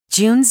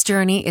June's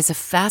Journey is a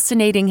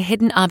fascinating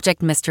hidden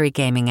object mystery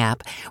gaming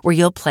app where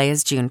you'll play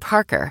as June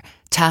Parker,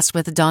 tasked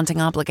with a daunting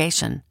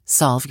obligation: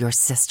 solve your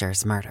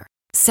sister's murder.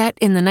 Set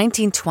in the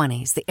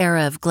 1920s, the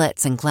era of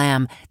glitz and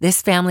glam,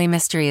 this family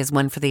mystery is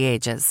one for the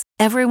ages.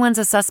 Everyone's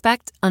a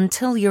suspect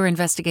until your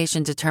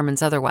investigation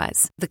determines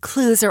otherwise. The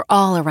clues are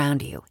all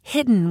around you,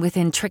 hidden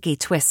within tricky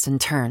twists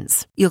and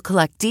turns. You'll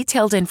collect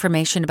detailed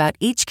information about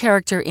each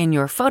character in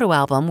your photo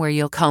album where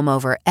you'll comb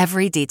over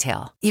every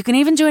detail. You can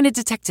even join a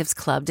detectives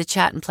club to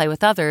chat and play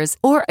with others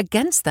or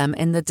against them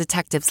in the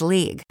Detectives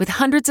League. With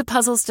hundreds of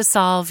puzzles to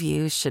solve,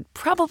 you should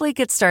probably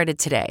get started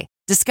today.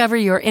 Discover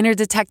your inner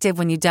detective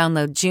when you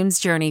download June's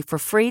Journey for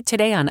free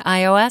today on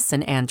iOS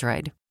and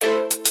Android.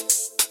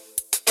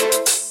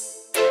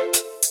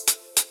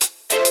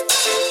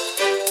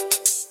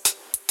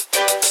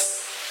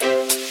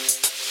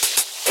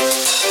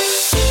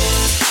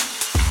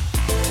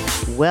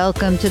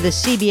 Welcome to the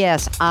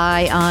CBS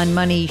Eye on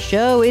Money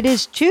show. It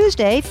is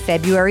Tuesday,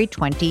 February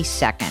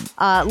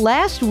 22nd.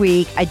 Last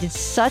week, I did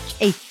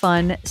such a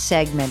fun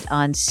segment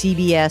on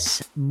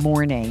CBS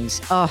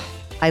Mornings. Oh,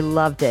 I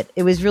loved it.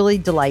 It was really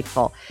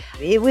delightful.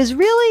 It was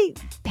really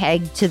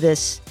pegged to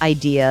this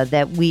idea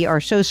that we are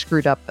so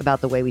screwed up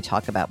about the way we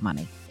talk about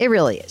money. It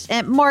really is.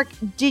 And Mark,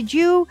 did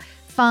you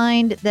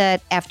find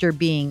that after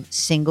being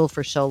single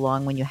for so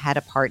long, when you had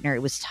a partner,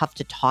 it was tough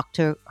to talk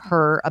to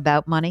her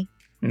about money?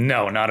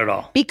 No, not at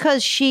all.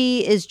 Because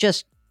she is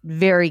just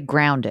very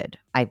grounded,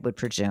 I would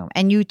presume.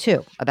 And you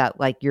too, about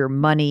like your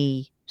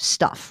money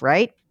stuff,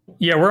 right?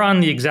 Yeah, we're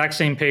on the exact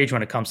same page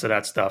when it comes to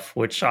that stuff,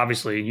 which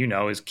obviously,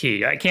 is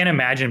key. I can't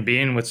imagine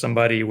being with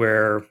somebody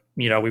where,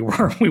 we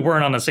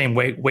weren't on the same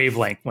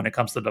wavelength when it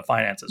comes to the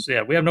finances.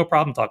 Yeah, we have no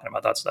problem talking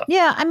about that stuff.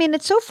 Yeah, I mean,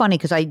 it's so funny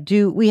because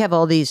we have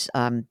all these,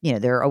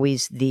 there are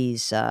always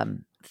these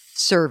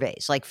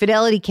surveys. Like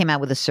Fidelity came out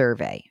with a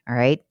survey, all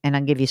right? And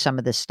I'll give you some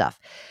of this stuff.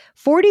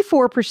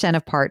 44%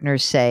 of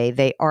partners say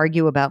they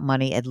argue about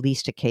money at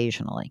least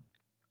occasionally,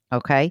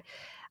 okay?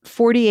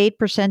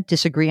 48%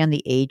 disagree on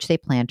the age they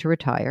plan to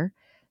retire.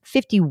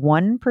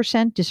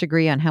 51%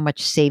 disagree on how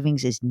much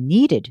savings is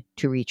needed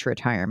to reach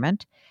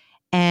retirement.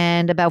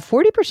 And about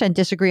 40%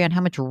 disagree on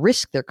how much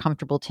risk they're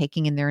comfortable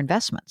taking in their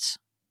investments.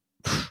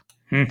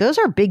 Those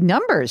are big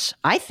numbers,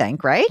 I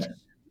think, right?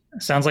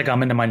 Sounds like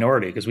I'm in the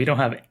minority because we don't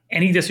have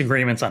any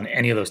disagreements on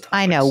any of those topics.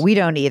 I know, we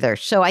don't either.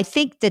 So I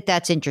think that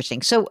that's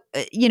interesting. So,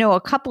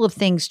 a couple of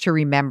things to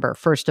remember.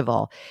 First of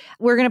all,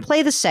 we're going to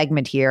play the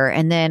segment here.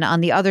 And then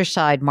on the other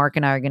side, Mark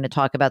and I are going to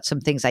talk about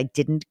some things I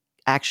didn't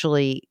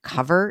actually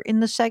cover in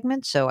the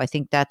segment. So I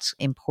think that's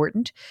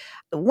important.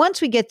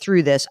 Once we get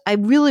through this, I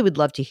really would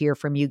love to hear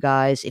from you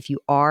guys if you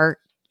are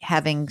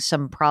having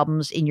some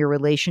problems in your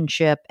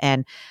relationship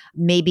and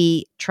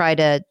maybe try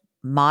to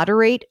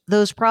moderate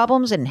those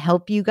problems and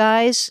help you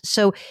guys.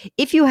 So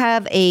if you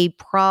have a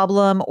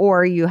problem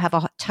or you have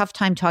a tough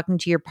time talking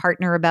to your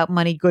partner about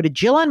money, go to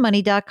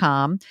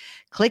JillOnMoney.com,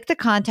 click the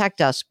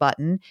Contact Us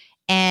button,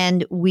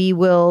 and we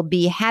will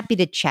be happy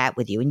to chat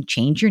with you and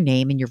change your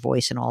name and your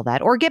voice and all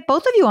that, or get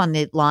both of you on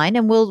the line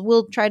and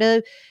we'll try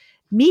to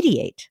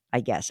mediate, I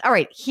guess. All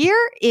right,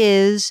 here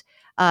is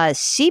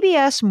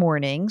CBS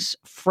Mornings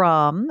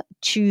from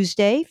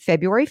Tuesday,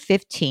 February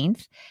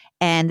 15th.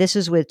 And this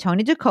is with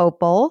Tony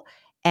Dokoupil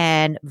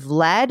and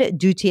Vlad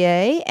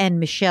Duthiers and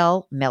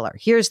Michelle Miller.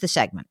 Here's the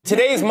segment.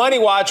 Today's Money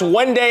Watch,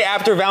 one day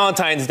after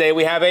Valentine's Day,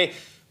 we have a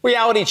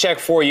reality check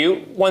for you.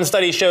 One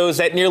study shows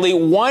that nearly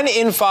 1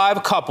 in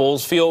 5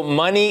 couples feel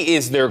money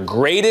is their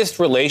greatest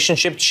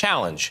relationship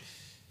challenge.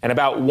 And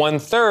about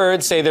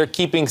 1/3 say they're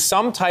keeping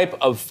some type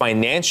of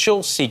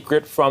financial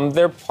secret from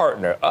their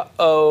partner.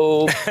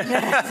 Uh-oh.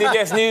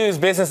 CBS News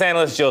business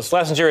analyst Jill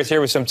Schlesinger is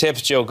here with some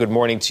tips. Jill, good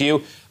morning to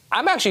you.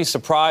 I'm actually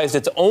surprised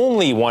it's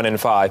only 1 in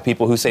 5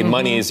 people who say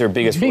money is their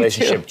biggest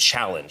relationship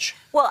challenge.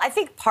 Well, I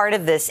think part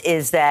of this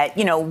is that,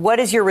 what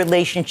is your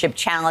relationship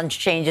challenge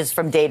changes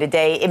from day to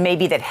day. It may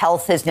be that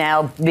health has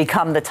now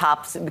become the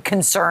top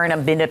concern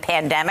amid a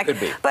pandemic. Could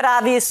be. But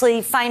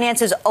obviously,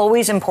 finance is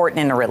always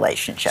important in a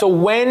relationship. So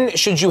when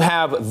should you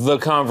have the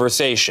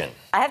conversation?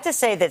 I have to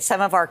say that some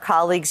of our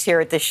colleagues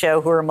here at the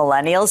show who are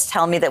millennials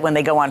tell me that when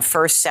they go on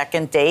first,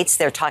 second dates,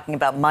 they're talking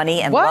about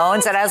money and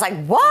loans. And I was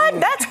like, what?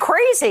 That's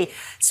crazy.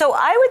 So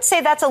I would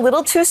say that's a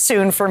little too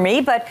soon for me.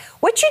 But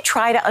what you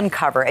try to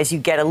uncover as you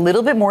get a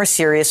little bit more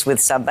serious with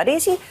somebody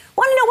is you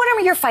want to know what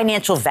are your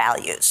financial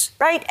values,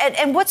 right?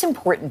 And what's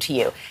important to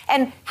you?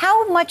 And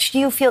how much do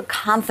you feel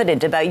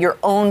confident about your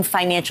own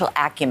financial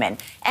acumen?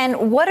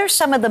 And what are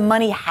some of the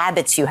money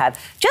habits you have?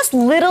 Just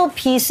little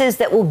pieces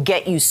that will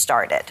get you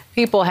started.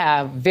 People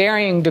have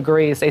varying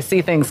degrees. They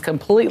see things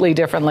completely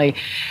differently.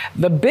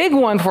 The big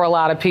one for a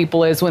lot of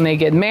people is when they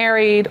get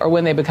married or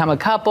when they become a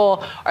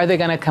couple, are they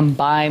going to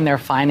combine their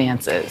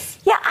finances?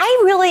 Yeah,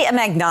 I really am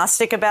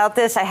agnostic about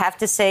this, I have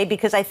to say,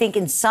 because I think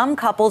in some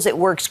couples it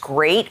works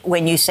great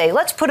when you say,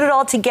 let's put it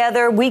all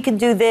together. We can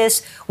do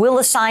this. We'll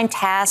assign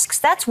tasks.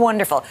 That's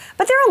wonderful.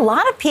 But there are a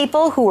lot of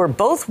people who are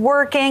both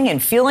working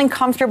and feeling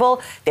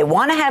comfortable. They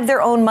want to have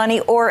their own money,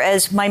 or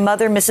as my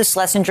mother, Mrs.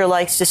 Schlesinger,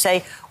 likes to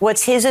say,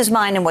 what's his is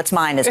mine and what's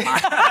mine is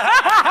mine.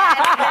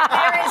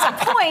 There is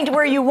a point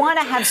where you want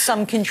to have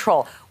some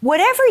control.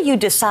 Whatever you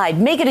decide,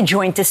 make it a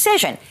joint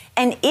decision.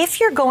 And if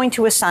you're going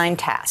to assign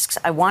tasks,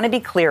 I want to be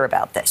clear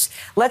about this.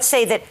 Let's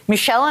say that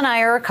Michelle and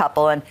I are a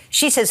couple and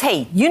she says,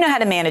 hey, you know how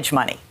to manage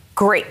money.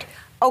 Great.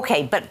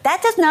 Okay, but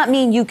that does not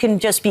mean you can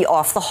just be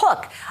off the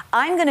hook.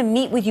 I'm going to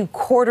meet with you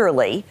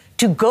quarterly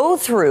to go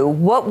through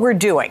what we're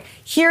doing.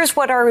 Here's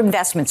what our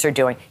investments are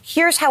doing.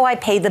 Here's how I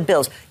pay the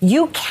bills.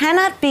 You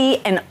cannot be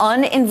an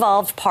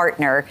uninvolved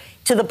partner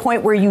to the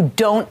point where you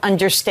don't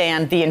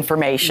understand the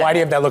information. Why do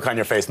you have that look on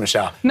your face,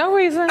 Michelle? No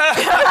reason.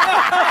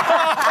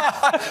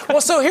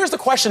 Well, so here's the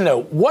question,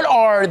 though. What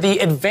are the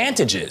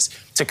advantages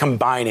to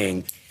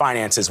combining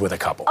finances with a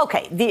couple?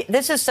 Okay,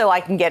 this is so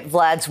I can get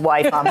Vlad's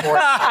wife on board.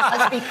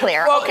 Let's be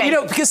clear. Well, okay.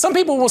 Because some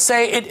people will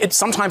say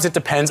sometimes it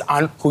depends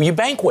on who you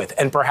bank with.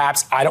 And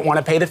perhaps I don't want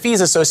to pay the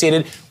fees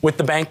associated with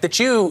the bank that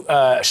you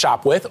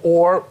shop with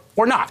or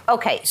not.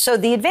 Okay, so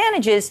the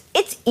advantage is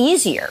it's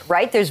easier,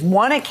 right? There's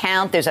one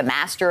account, there's a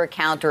master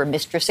account or a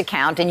mistress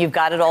account, and you've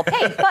got it all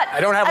paid. But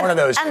I don't have one of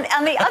those. On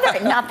the other,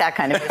 not that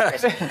kind of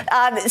mistress.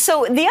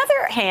 So the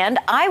other hand,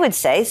 I would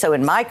say, so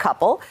in my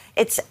couple,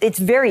 it's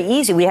very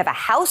easy. We have a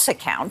house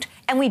account,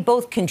 and we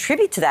both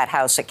contribute to that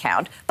house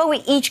account, but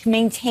we each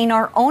maintain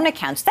our own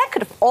accounts. That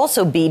could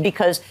also be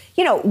because,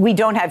 we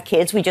don't have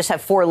kids. We just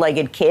have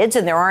four-legged kids,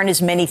 and there aren't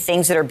as many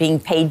things that are being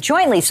paid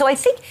jointly. So I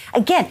think,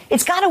 again,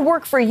 it's got to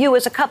work for you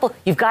as a couple.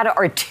 You've got to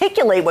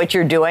articulate what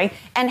you're doing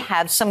and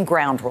have some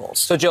ground rules.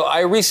 So, Joe,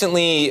 I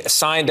recently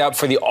signed up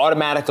for the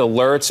automatic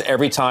alerts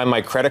every time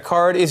my credit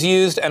card is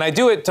used, and I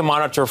do it to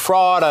monitor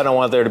fraud. I don't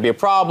want there to be a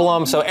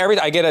problem. So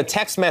I get a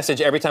text message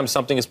every time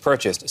something is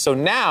purchased. So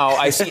now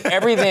I see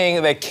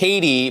everything that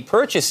Katie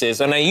purchases,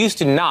 and I used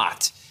to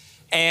not.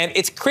 And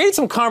it's created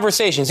some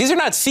conversations. These are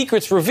not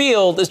secrets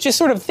revealed. It's just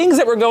sort of things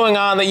that were going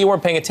on that you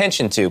weren't paying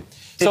attention to.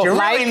 Did you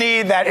really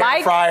need that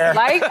air fryer?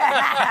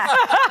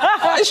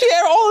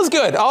 All is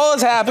good. All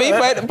is happy.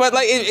 But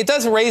it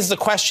does raise the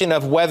question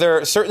of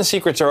whether certain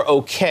secrets are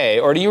okay,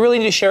 or do you really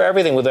need to share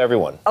everything with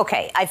everyone?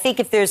 Okay, I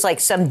think if there's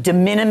some de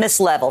minimis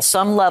level,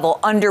 some level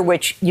under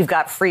which you've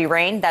got free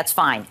reign, that's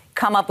fine.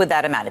 Come up with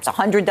that amount. It's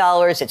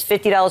 $100, it's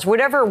 $50,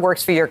 whatever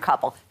works for your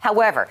couple.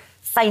 However,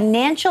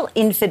 financial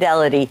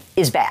infidelity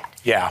is bad.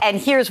 Yeah. And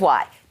here's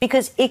why.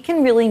 Because it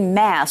can really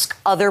mask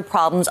other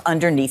problems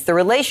underneath the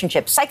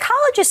relationship.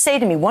 Psychologists say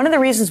to me, one of the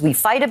reasons we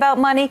fight about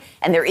money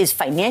and there is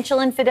financial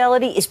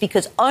infidelity is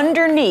because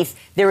underneath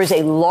there is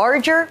a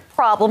larger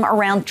problem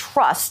around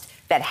trust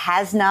that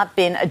has not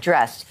been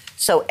addressed.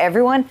 So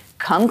everyone,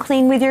 come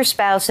clean with your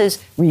spouses,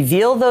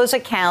 reveal those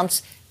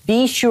accounts.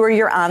 Be sure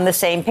you're on the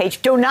same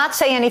page. Do not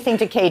say anything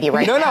to Katie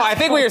right now. No. I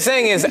think what you're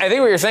saying is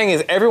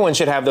everyone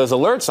should have those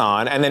alerts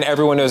on, and then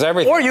everyone knows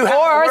everything. Or a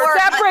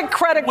separate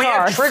credit card. We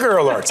have trigger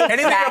alerts.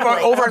 Anything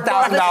Exactly. over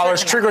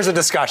 $1,000 triggers a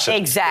discussion.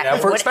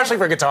 Exactly. Especially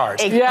for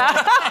guitars. Yeah.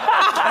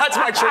 That's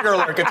my trigger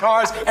alert.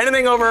 Guitars.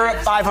 Anything over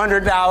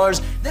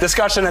 $500,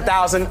 discussion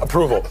 $1,000,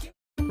 approval.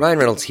 Ryan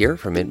Reynolds here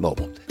from Mint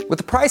Mobile. With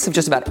the price of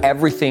just about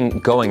everything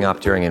going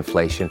up during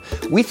inflation,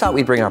 we thought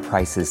we'd bring our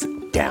prices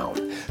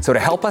down. So to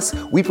help us,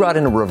 we brought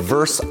in a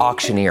reverse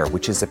auctioneer,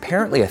 which is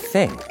apparently a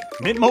thing.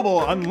 Mint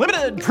Mobile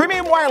Unlimited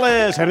Premium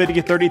Wireless. How to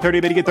get 30,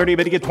 30, bit to get 30,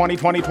 bit to get 20,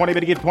 20, 20,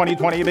 bit to get 20,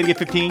 20, bit to get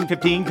 15,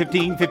 15,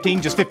 15,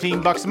 15, just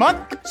 $15 a month?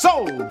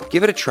 Sold!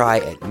 Give it a try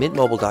at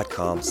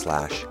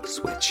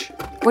mintmobile.com/switch.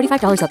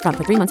 $45 up front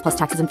for 3 months plus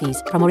taxes and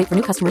fees. Promo rate for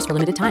new customers for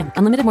limited time.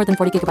 Unlimited more than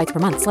 40 gigabytes per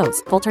month.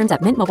 Slows full terms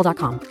at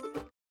mintmobile.com.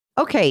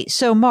 Okay,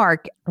 so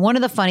Mark, one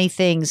of the funny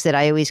things that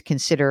I always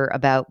consider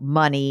about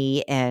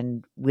money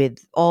and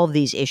with all of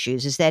these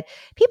issues is that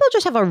people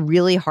just have a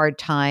really hard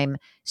time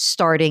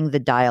starting the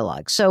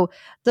dialogue. So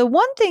the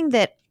one thing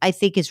that I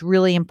think is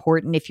really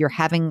important if you're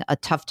having a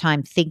tough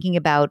time thinking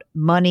about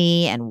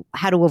money and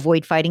how to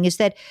avoid fighting is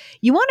that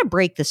you want to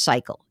break the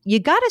cycle. You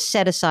got to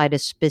set aside a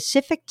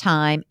specific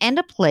time and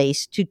a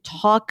place to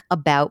talk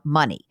about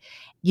money.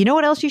 You know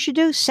what else you should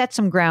do? Set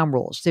some ground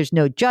rules. There's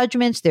no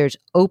judgments. There's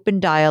open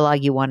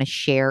dialogue. You want to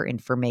share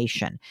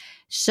information.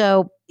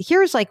 So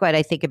here's what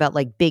I think about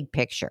big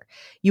picture.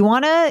 You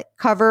want to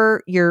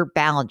cover your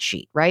balance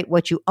sheet, right?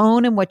 What you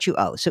own and what you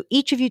owe. So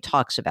each of you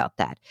talks about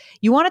that.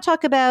 You want to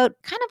talk about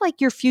kind of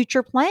your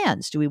future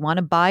plans. Do we want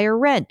to buy or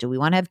rent? Do we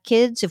want to have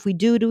kids? If we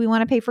do we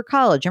want to pay for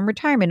college and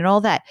retirement and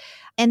all that?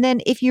 And then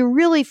if you're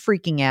really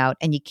freaking out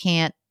and you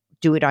can't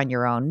do it on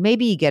your own,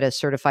 maybe you get a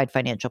certified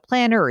financial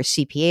planner or a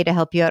CPA to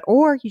help you out,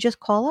 or you just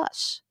call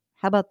us.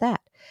 How about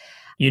that?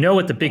 You know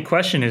what the big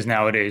question is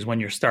nowadays when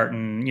you're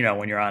starting,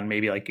 when you're on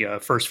maybe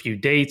first few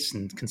dates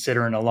and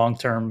considering a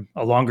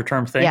longer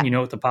term thing, Yeah. You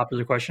know what the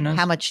popular question is?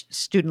 How much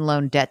student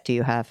loan debt do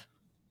you have?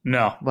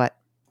 No. What?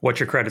 What's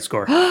your credit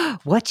score?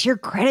 What's your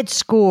credit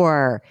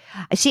score?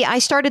 See, I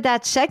started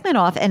that segment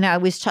off and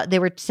they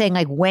were saying,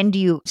 like, when do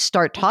you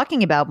start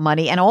talking about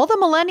money? And all the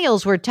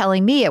millennials were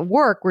telling me at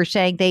work were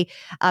saying they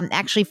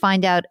actually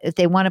find out if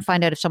they want to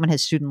find out if someone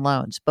has student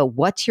loans. But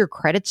what's your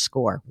credit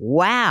score?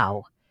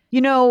 Wow.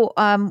 You know,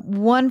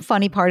 one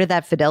funny part of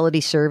that Fidelity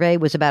survey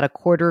was about a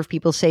quarter of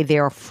people say they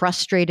are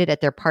frustrated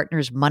at their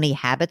partner's money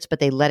habits, but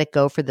they let it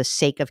go for the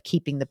sake of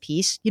keeping the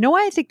peace. You know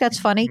why I think that's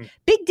funny?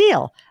 Big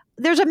deal.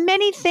 There's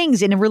many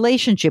things in a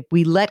relationship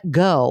we let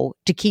go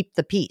to keep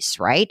the peace,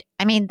 right?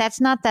 I mean, that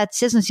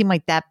doesn't seem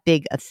like that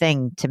big a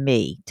thing to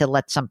me to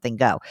let something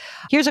go.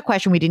 Here's a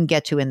question we didn't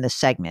get to in this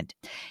segment.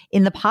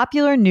 In the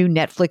popular new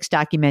Netflix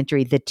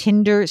documentary, The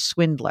Tinder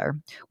Swindler,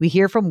 we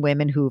hear from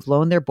women who've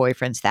loaned their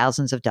boyfriends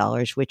thousands of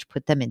dollars, which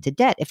put them into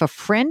debt. If a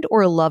friend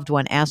or a loved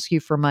one asks you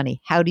for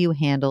money, how do you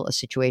handle a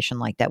situation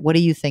like that? What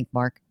do you think,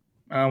 Mark?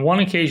 One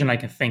occasion I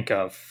can think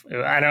of,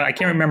 I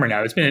can't remember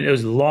now. It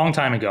was a long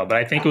time ago, but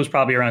I think it was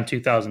probably around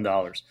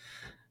 $2,000.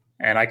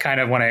 And I kind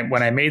of, when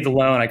I made the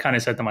loan, I kind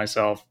of said to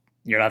myself,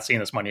 "You're not seeing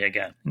this money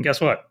again." And guess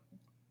what?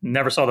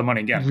 Never saw the money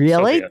again.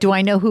 Really? So do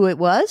I know who it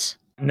was?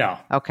 No.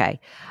 Okay.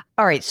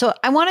 All right. So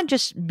I want to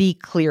just be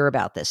clear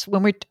about this.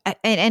 When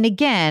and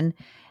again,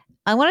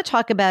 I want to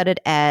talk about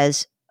it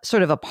as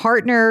sort of a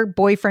partner,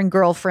 boyfriend,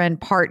 girlfriend,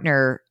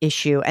 partner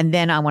issue, and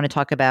then I want to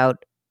talk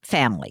about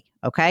family.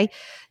 Okay.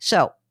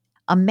 So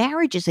a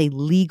marriage is a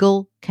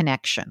legal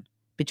connection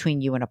between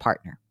you and a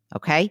partner,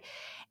 okay?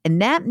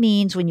 And that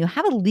means when you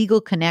have a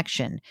legal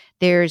connection,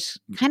 there's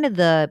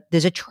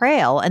there's a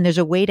trail and there's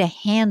a way to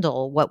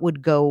handle what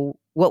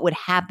would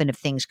happen if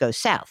things go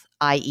south,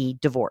 i.e.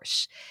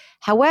 divorce.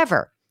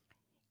 However,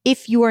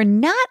 if you are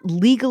not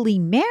legally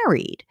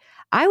married,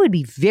 I would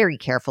be very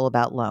careful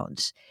about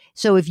loans.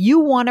 So if you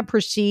want to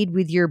proceed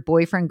with your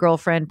boyfriend,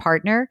 girlfriend,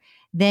 partner,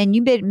 then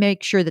you better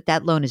make sure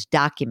that loan is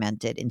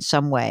documented in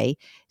some way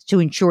to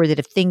ensure that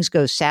if things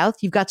go south,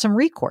 you've got some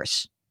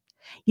recourse.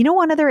 You know,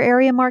 one other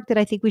area, Mark, that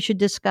I think we should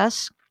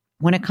discuss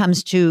when it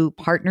comes to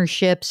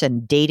partnerships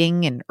and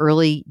dating in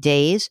early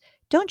days,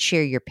 don't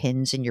share your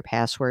PINs and your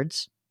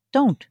passwords.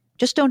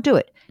 Just don't do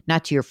it.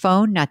 Not to your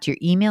phone, not to your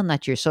email,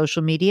 not to your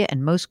social media,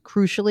 and most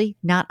crucially,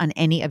 not on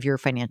any of your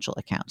financial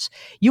accounts.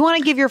 You want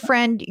to give your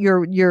friend,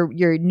 your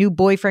new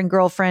boyfriend,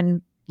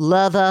 girlfriend,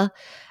 lover,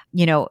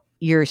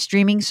 your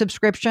streaming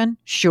subscription?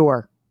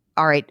 Sure.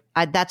 All right.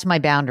 That's my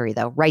boundary,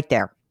 though, right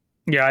there.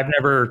 Yeah, I've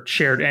never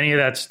shared any of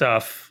that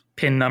stuff,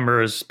 PIN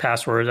numbers,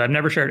 passwords. I've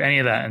never shared any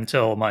of that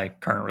until my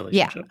current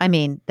relationship. Yeah, I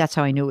mean, that's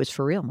how I knew it was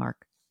for real,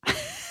 Mark.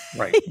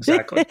 Right,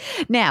 exactly.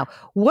 Now,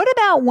 what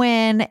about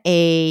when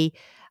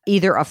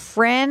either a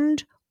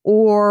friend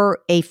or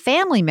a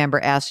family member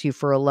asks you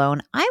for a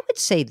loan? I would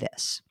say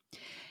this.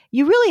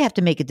 You really have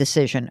to make a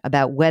decision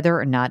about whether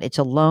or not it's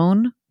a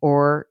loan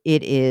or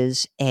it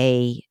is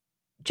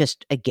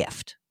just a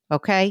gift,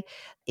 okay?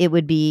 It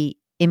would be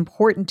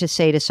important to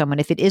say to someone,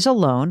 if it is a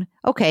loan,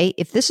 okay,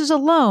 if this is a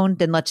loan,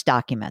 then let's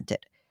document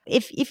it.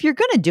 If you're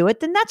going to do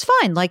it, then that's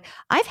fine. Like,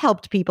 I've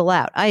helped people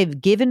out.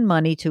 I've given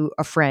money to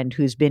a friend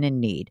who's been in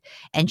need.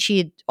 And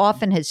she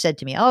often has said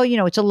to me, "Oh,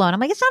 it's a loan." I'm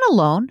like, "It's not a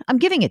loan. I'm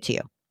giving it to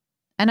you.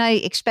 And I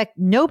expect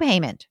no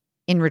payment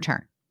in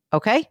return."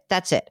 Okay,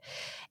 that's it.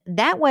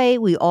 That way,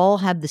 we all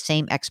have the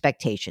same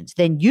expectations.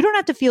 Then you don't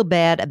have to feel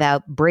bad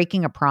about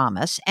breaking a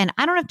promise. And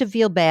I don't have to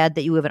feel bad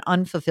that you have an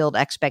unfulfilled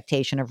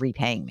expectation of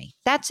repaying me.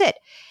 That's it.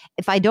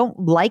 If I don't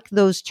like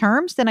those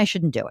terms, then I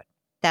shouldn't do it.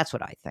 That's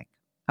what I think.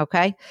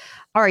 Okay.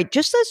 All right.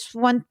 Just this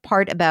one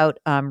part about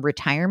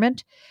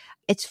retirement.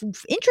 It's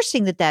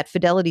interesting that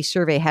Fidelity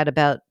survey had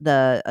about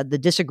the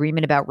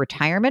disagreement about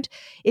retirement.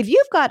 If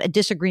you've got a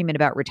disagreement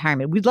about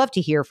retirement, we'd love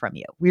to hear from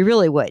you. We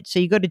really would. So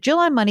you go to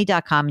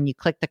JillOnMoney.com and you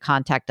click the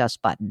Contact Us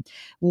button.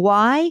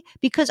 Why?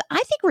 Because I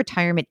think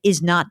retirement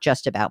is not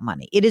just about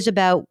money. It is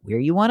about where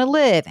you want to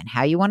live and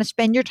how you want to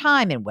spend your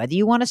time and whether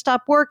you want to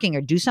stop working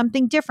or do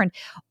something different.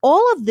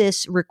 All of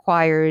this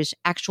requires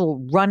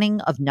actual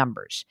running of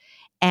numbers.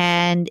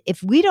 And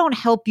if we don't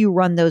help you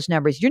run those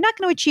numbers, you're not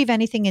going to achieve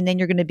anything, and then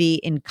you're going to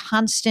be in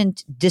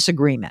constant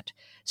disagreement.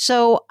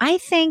 So I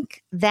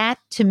think that,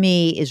 to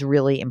me, is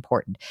really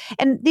important.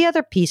 And the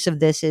other piece of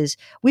this is,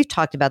 we've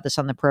talked about this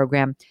on the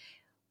program,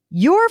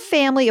 your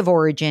family of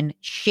origin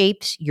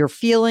shapes your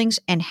feelings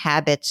and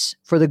habits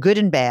for the good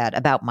and bad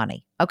about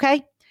money,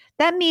 okay?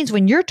 That means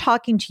when you're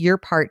talking to your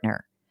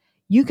partner,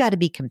 you got to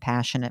be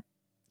compassionate.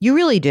 You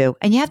really do.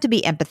 And you have to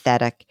be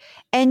empathetic.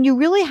 And you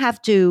really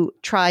have to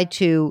try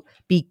to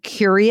be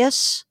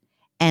curious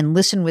and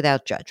listen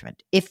without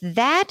judgment. If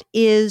that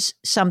is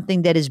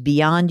something that is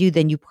beyond you,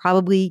 then you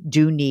probably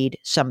do need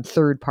some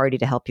third party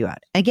to help you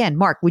out. Again,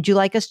 Mark, would you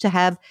like us to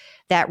have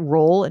that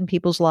role in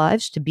people's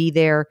lives, to be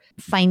their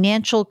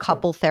financial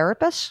couple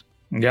therapist?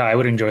 Yeah, I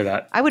would enjoy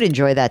that. I would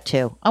enjoy that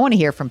too. I want to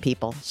hear from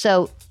people.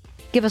 So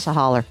give us a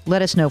holler.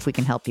 Let us know if we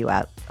can help you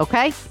out.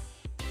 Okay?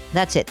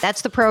 That's it.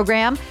 That's the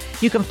program.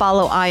 You can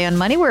follow Eye on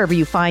Money wherever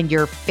you find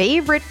your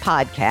favorite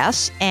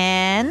podcasts.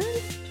 And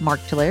Mark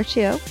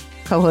Talercio,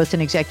 co-host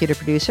and executive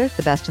producer,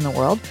 the best in the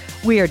world.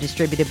 We are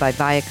distributed by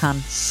Viacom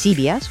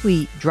CBS.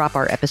 We drop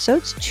our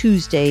episodes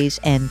Tuesdays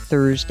and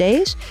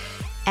Thursdays.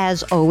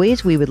 As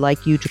always, we would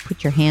like you to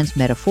put your hands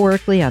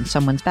metaphorically on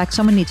someone's back.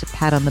 Someone needs a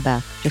pat on the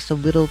back, just a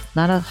little,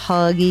 not a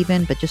hug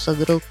even, but just a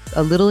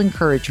little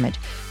encouragement.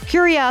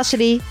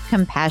 Curiosity,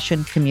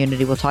 compassion,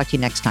 community. We'll talk to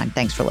you next time.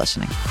 Thanks for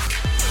listening.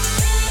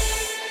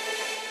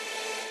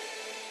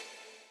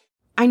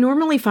 I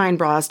normally find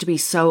bras to be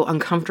so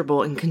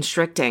uncomfortable and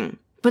constricting,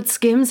 but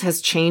Skims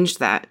has changed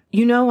that.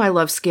 You know I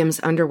love Skims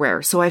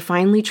underwear, so I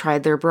finally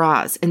tried their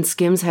bras, and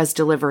Skims has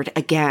delivered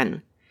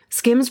again.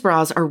 Skims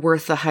bras are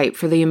worth the hype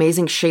for the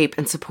amazing shape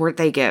and support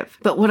they give,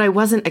 but what I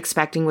wasn't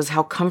expecting was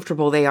how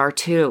comfortable they are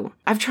too.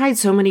 I've tried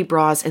so many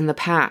bras in the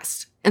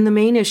past, and the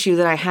main issue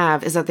that I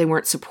have is that they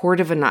weren't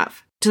supportive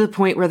enough, to the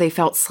point where they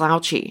felt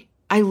slouchy.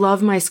 I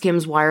love my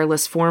Skims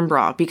wireless form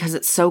bra because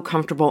it's so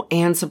comfortable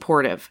and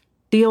supportive.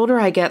 The older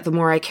I get, the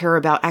more I care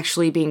about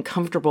actually being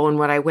comfortable in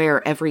what I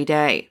wear every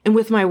day. And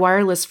with my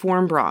wireless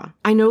form bra,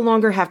 I no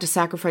longer have to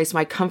sacrifice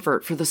my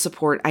comfort for the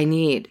support I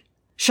need.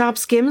 Shop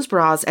Skims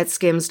bras at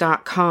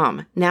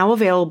skims.com, now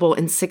available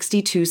in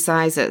 62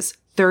 sizes,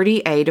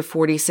 30A to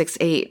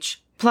 46H.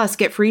 Plus,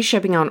 get free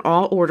shipping on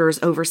all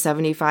orders over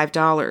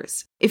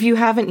 $75. If you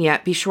haven't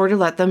yet, be sure to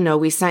let them know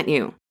we sent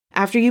you.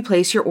 After you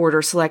place your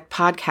order, select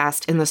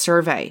podcast in the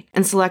survey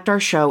and select our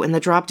show in the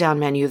drop-down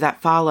menu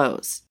that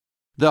follows.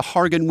 The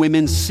Hargan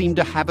women seem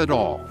to have it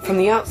all. From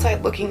the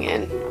outside looking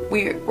in,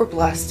 we were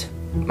blessed.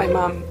 My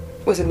mom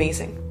was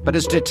amazing. But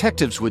as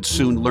detectives would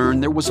soon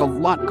learn, there was a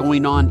lot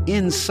going on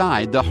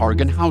inside the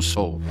Hargan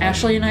household.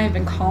 Ashley and I have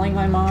been calling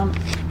my mom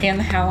and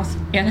the house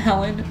and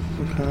Helen.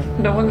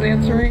 Okay. No one's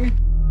answering.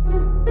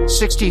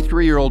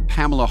 63-year-old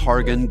Pamela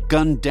Hargan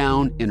gunned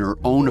down in her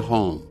own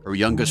home. Her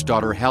youngest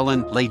daughter,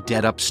 Helen, lay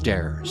dead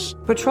upstairs.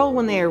 Patrol,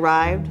 when they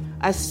arrived,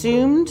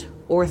 assumed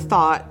or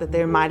thought that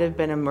there might have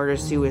been a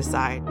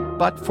murder-suicide.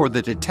 But for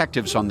the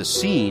detectives on the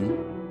scene,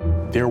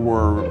 there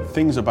were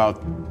things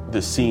about the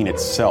scene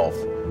itself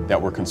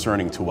that were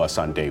concerning to us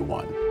on day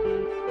one.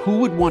 Who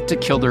would want to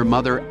kill their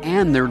mother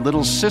and their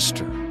little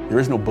sister? There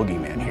is no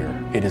boogeyman here.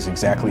 It is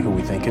exactly who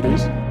we think it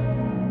is.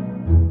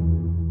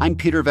 I'm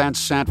Peter Van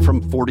Sant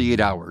from 48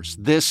 Hours.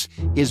 This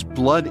is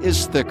Blood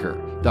is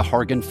Thicker, the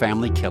Hargan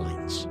family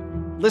killings.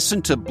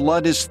 Listen to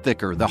Blood is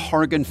Thicker, the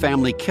Hargan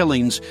family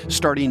killings,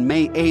 starting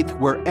May 8th,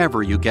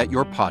 wherever you get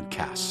your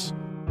podcasts.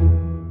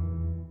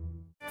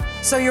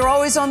 So you're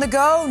always on the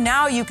go?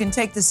 Now you can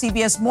take the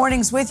CBS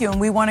Mornings with you, and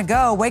we want to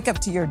go. Wake up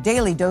to your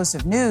daily dose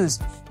of news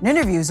and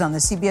interviews on the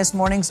CBS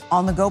Mornings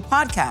On the Go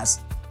podcast.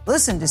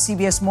 Listen to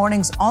CBS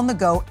Mornings On the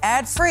Go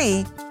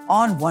ad-free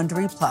on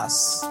Wondery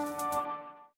Plus.